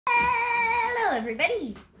Hello,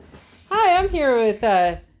 everybody. Hi, I'm here with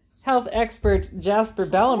health expert Jasper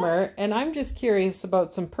Bellimer, and I'm just curious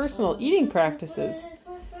about some personal eating practices.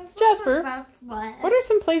 Jasper, what are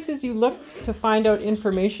some places you look to find out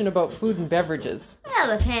information about food and beverages?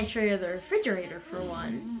 Well, the pantry or the refrigerator, for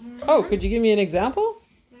one. Oh, could you give me an example?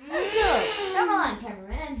 Good. Come on,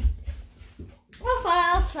 cameraman.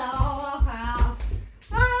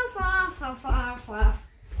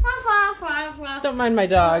 Don't mind my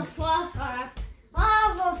dog.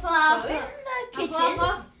 So in the kitchen,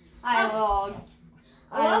 I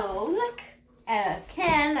will look at a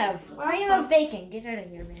can of cream of bacon. Get out of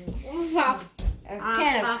here, man. A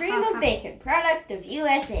can of cream of bacon, product of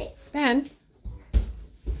USA. Ben?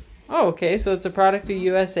 Oh, okay, so it's a product of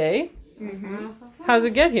USA. Mm-hmm. How's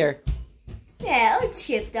it get here? Yeah, it's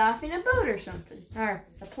shipped off in a boat or something. Or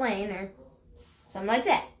a plane or something like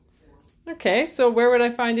that. Okay, so where would I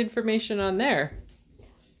find information on there?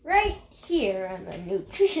 Right here on the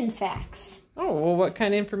nutrition facts. Oh, well, what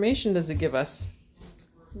kind of information does it give us?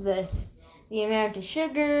 The amount of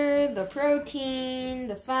sugar, the protein,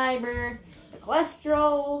 the fiber, the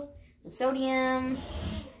cholesterol, the sodium,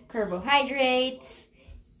 carbohydrates,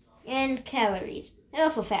 and calories. And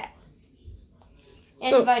also fat.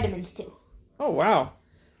 And vitamins too. Oh, wow.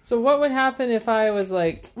 So what would happen if I was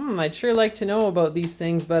like, I'd sure like to know about these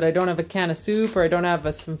things, but I don't have a can of soup or I don't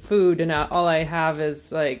have some food and all I have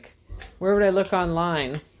is like, where would I look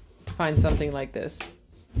online to find something like this?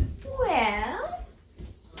 Well,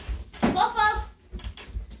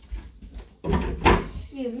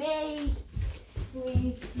 you may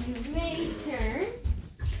turn.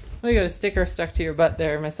 Oh, you got a sticker stuck to your butt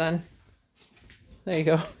there, my son. There you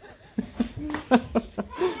go.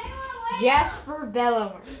 Jasper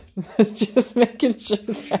Bellimer. Just making sure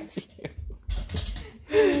that's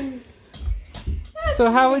you.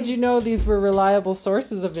 So how would you know these were reliable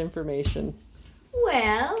sources of information?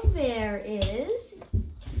 Well, there is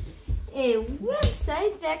a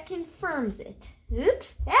website that confirms it.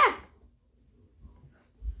 Oops. Ah!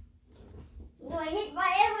 I hit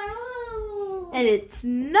my and it's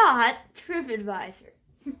not TripAdvisor.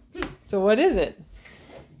 So what is it?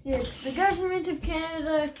 It's the Government of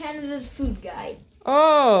Canada, Canada's food guide.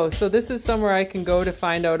 Oh, so this is somewhere I can go to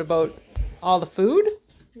find out about all the food?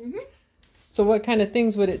 Mm-hmm. So what kind of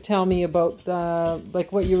things would it tell me about,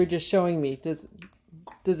 like what you were just showing me? Does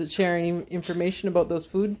it share any information about those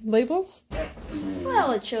food labels?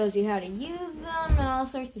 Well, it shows you how to use them and all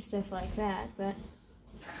sorts of stuff like that, but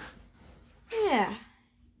yeah.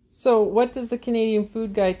 So what does the Canadian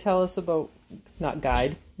Food Guide tell us about, not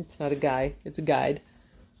guide, it's not a guy, it's a guide.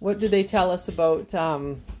 What do they tell us about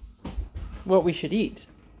what we should eat?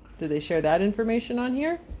 Do they share that information on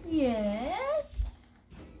here? Yes.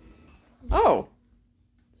 Oh,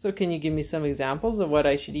 so can you give me some examples of what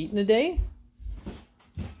I should eat in a day?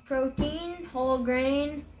 Protein, whole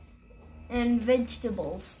grain, and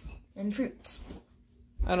vegetables and fruits.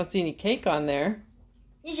 I don't see any cake on there.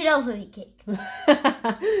 You should also eat cake.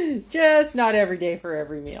 Just not every day for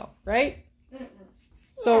every meal, right?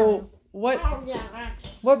 So what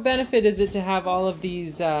benefit is it to have all of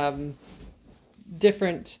these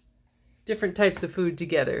different types of food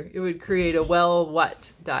together? It would create a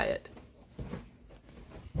what diet?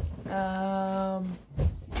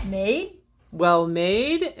 Made? Well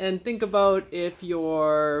made, and think about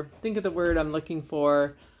think of the word I'm looking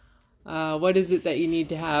for. What is it that you need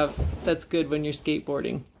to have that's good when you're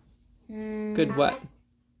skateboarding? Good what?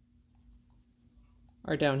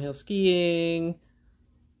 Or downhill skiing.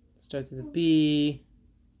 Starts with a B.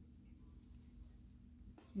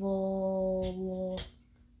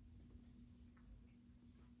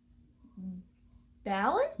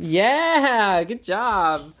 Balance? Yeah, good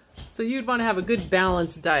job. So you'd want to have a good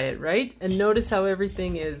balanced diet, right? And notice how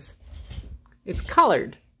everything it's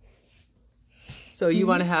colored. So you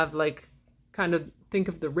want to have kind of think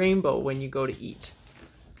of the rainbow when you go to eat.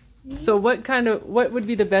 So what would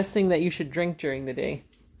be the best thing that you should drink during the day?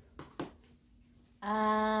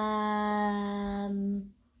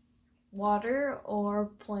 Water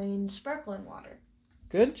or plain sparkling water.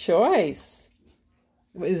 Good choice.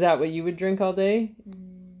 Is that what you would drink all day?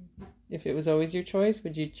 If it was always your choice,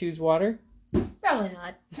 would you choose water? Probably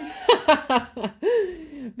not.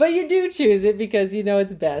 But you do choose it because you know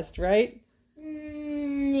it's best, right?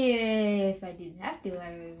 Yeah, if I didn't have to,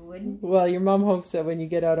 I wouldn't. Well, your mom hopes that when you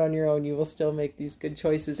get out on your own, you will still make these good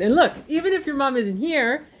choices. And look, even if your mom isn't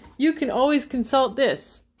here, you can always consult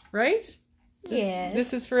this, right? Yes.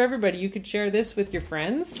 This is for everybody. You could share this with your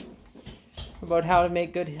friends about how to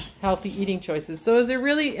make good, healthy eating choices. So is there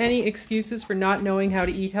really any excuses for not knowing how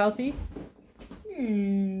to eat healthy?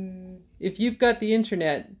 If you've got the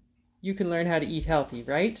internet, you can learn how to eat healthy,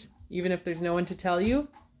 right? Even if there's no one to tell you?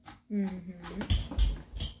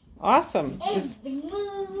 Awesome.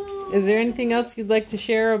 Is there anything else you'd like to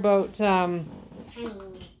share about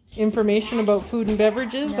information about food and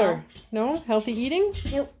beverages? No. Or no? Healthy eating?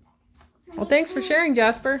 Nope. Well, thanks for sharing,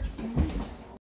 Jasper.